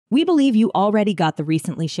We believe you already got the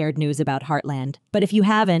recently shared news about Heartland, but if you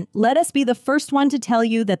haven't, let us be the first one to tell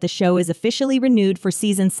you that the show is officially renewed for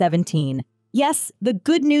season 17. Yes, the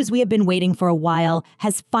good news we have been waiting for a while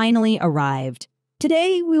has finally arrived.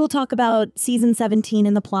 Today, we will talk about season 17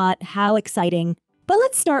 and the plot, how exciting. But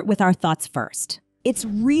let's start with our thoughts first. It's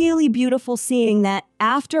really beautiful seeing that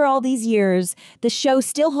after all these years, the show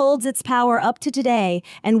still holds its power up to today,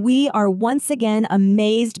 and we are once again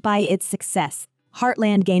amazed by its success.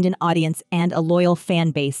 Heartland gained an audience and a loyal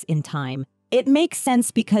fan base in time. It makes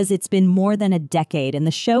sense because it's been more than a decade and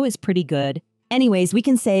the show is pretty good. Anyways, we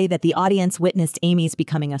can say that the audience witnessed Amy's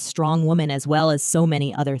becoming a strong woman as well as so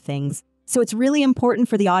many other things. So it's really important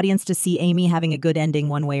for the audience to see Amy having a good ending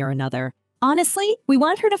one way or another. Honestly, we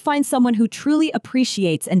want her to find someone who truly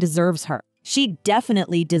appreciates and deserves her. She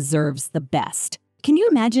definitely deserves the best. Can you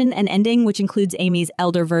imagine an ending which includes Amy's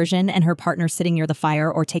elder version and her partner sitting near the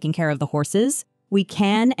fire or taking care of the horses? We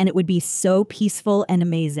can, and it would be so peaceful and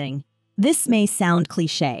amazing. This may sound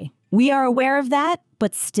cliche. We are aware of that,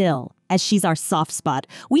 but still, as she's our soft spot,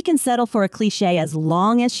 we can settle for a cliche as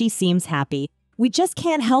long as she seems happy. We just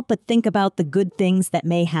can't help but think about the good things that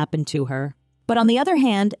may happen to her. But on the other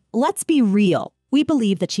hand, let's be real. We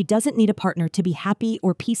believe that she doesn't need a partner to be happy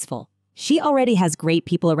or peaceful. She already has great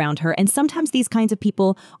people around her, and sometimes these kinds of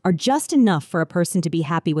people are just enough for a person to be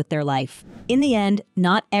happy with their life. In the end,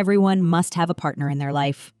 not everyone must have a partner in their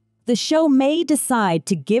life. The show may decide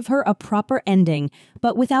to give her a proper ending,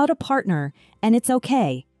 but without a partner, and it's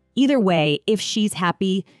okay. Either way, if she's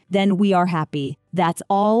happy, then we are happy. That's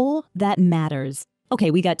all that matters.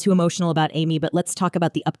 Okay, we got too emotional about Amy, but let's talk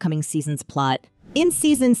about the upcoming season's plot. In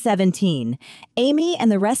season 17, Amy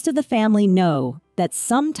and the rest of the family know that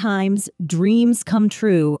sometimes dreams come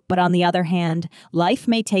true, but on the other hand, life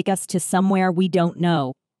may take us to somewhere we don't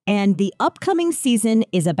know. And the upcoming season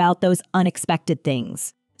is about those unexpected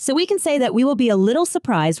things. So we can say that we will be a little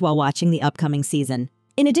surprised while watching the upcoming season.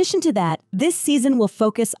 In addition to that, this season will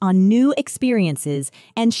focus on new experiences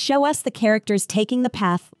and show us the characters taking the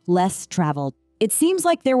path less traveled. It seems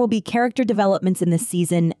like there will be character developments in this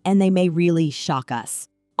season, and they may really shock us.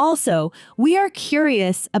 Also, we are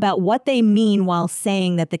curious about what they mean while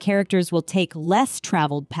saying that the characters will take less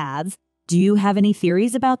traveled paths. Do you have any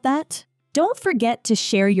theories about that? Don't forget to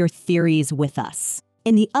share your theories with us.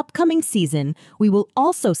 In the upcoming season, we will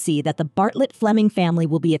also see that the Bartlett-Fleming family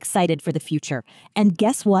will be excited for the future. And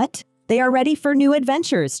guess what? They are ready for new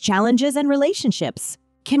adventures, challenges, and relationships.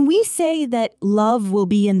 Can we say that love will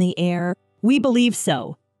be in the air? We believe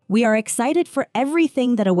so. We are excited for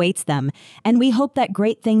everything that awaits them, and we hope that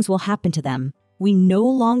great things will happen to them. We no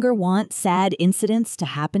longer want sad incidents to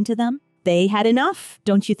happen to them. They had enough,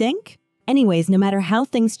 don't you think? Anyways, no matter how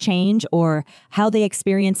things change or how they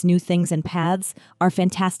experience new things and paths, our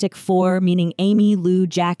Fantastic Four, meaning Amy, Lou,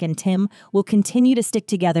 Jack, and Tim, will continue to stick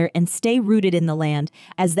together and stay rooted in the land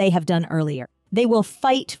as they have done earlier. They will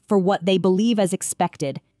fight for what they believe as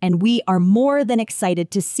expected, and we are more than excited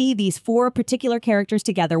to see these four particular characters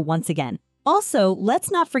together once again. Also, let's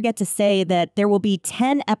not forget to say that there will be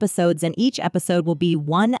 10 episodes and each episode will be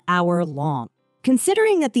 1 hour long.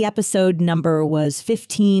 Considering that the episode number was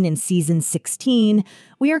 15 in season 16,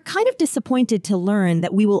 we are kind of disappointed to learn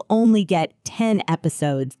that we will only get 10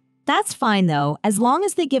 episodes. That's fine though, as long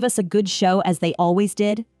as they give us a good show as they always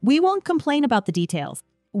did, we won't complain about the details.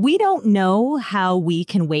 We don't know how we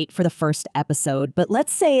can wait for the first episode, but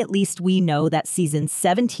let's say at least we know that season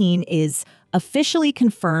 17 is officially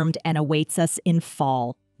confirmed and awaits us in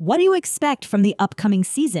fall. What do you expect from the upcoming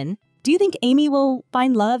season? Do you think Amy will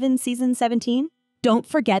find love in season 17? Don't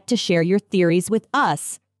forget to share your theories with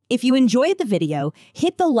us. If you enjoyed the video,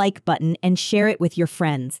 hit the like button and share it with your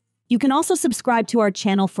friends. You can also subscribe to our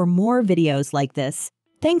channel for more videos like this.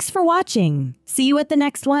 Thanks for watching. See you at the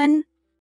next one.